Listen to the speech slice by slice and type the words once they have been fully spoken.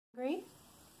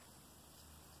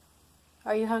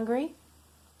Are you hungry?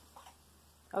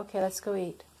 Okay, let's go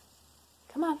eat.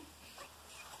 Come on.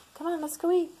 Come on, let's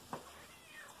go eat.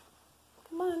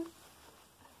 Come on.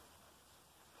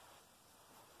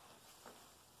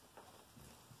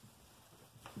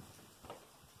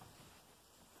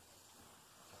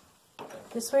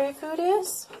 This where your food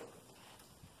is?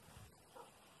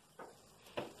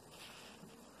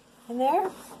 In there?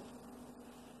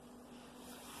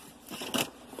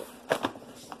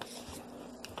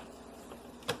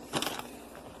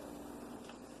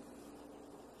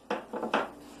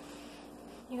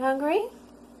 You hungry?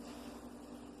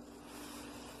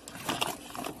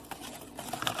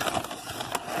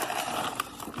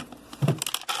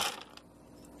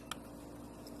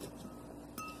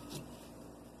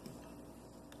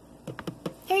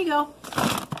 Here you go.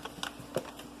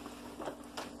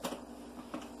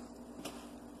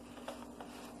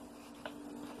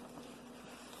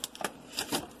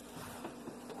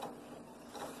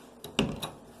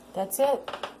 That's it.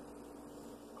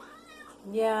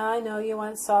 Yeah, I know you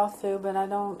want soft food, but I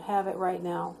don't have it right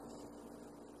now.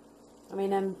 I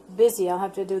mean, I'm busy. I'll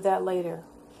have to do that later.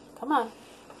 Come on.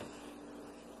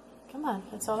 Come on.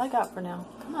 That's all I got for now.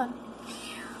 Come on.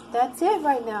 That's it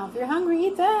right now. If you're hungry,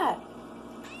 eat that.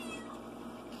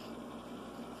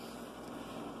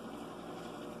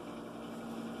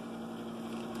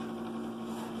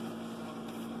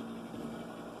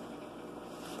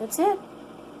 That's it.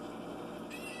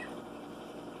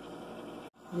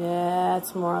 Yeah,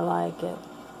 it's more like it.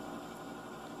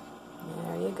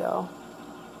 There you go.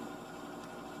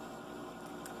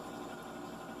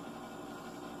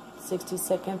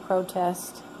 60-second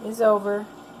protest is over.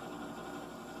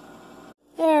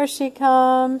 There she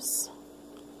comes.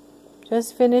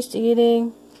 Just finished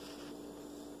eating.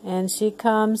 And she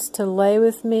comes to lay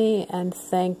with me and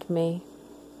thank me.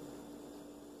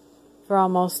 For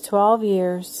almost 12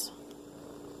 years.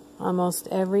 Almost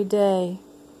every day.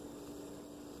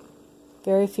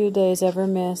 Very few days ever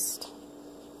missed.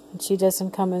 And she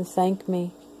doesn't come and thank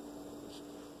me.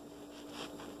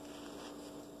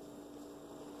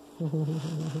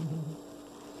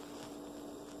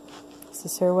 This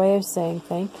is her way of saying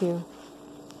thank you.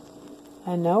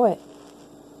 I know it.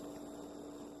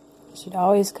 She'd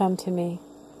always come to me.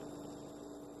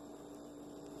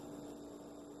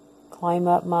 Climb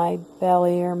up my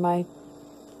belly or my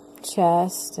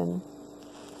chest and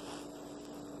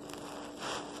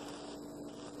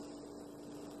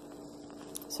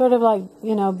sort of like,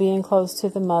 you know, being close to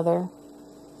the mother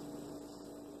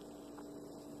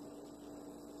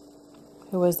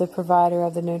who was the provider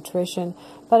of the nutrition.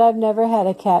 But I've never had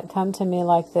a cat come to me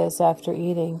like this after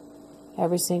eating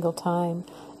every single time.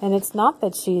 And it's not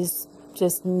that she's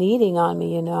just kneading on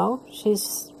me, you know.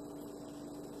 She's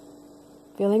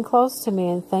feeling close to me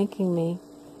and thanking me.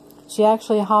 She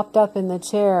actually hopped up in the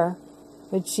chair,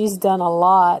 which she's done a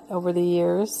lot over the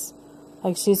years.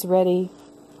 Like she's ready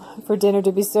for dinner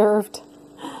to be served.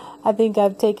 I think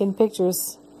I've taken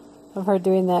pictures of her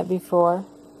doing that before.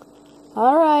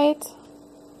 All right.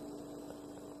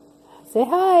 Say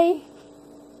hi.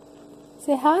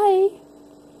 Say hi.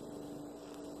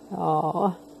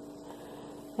 Oh.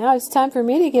 Now it's time for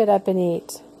me to get up and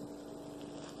eat.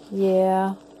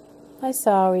 Yeah. I'm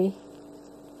sorry.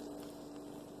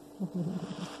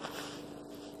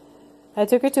 I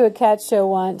took her to a cat show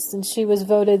once and she was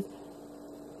voted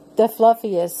the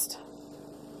fluffiest.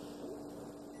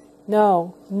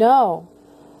 No.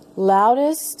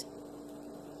 Loudest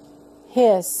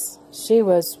hiss. She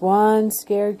was one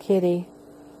scared kitty.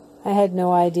 I had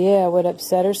no idea what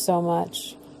upset her so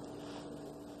much.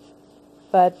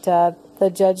 But the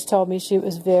judge told me she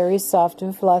was very soft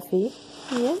and fluffy.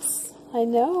 Yes, I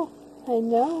know. I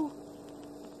know.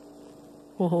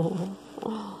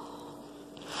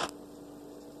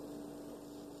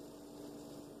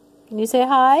 Can you say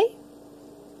hi?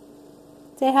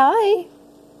 Say hi.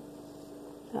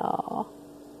 Oh.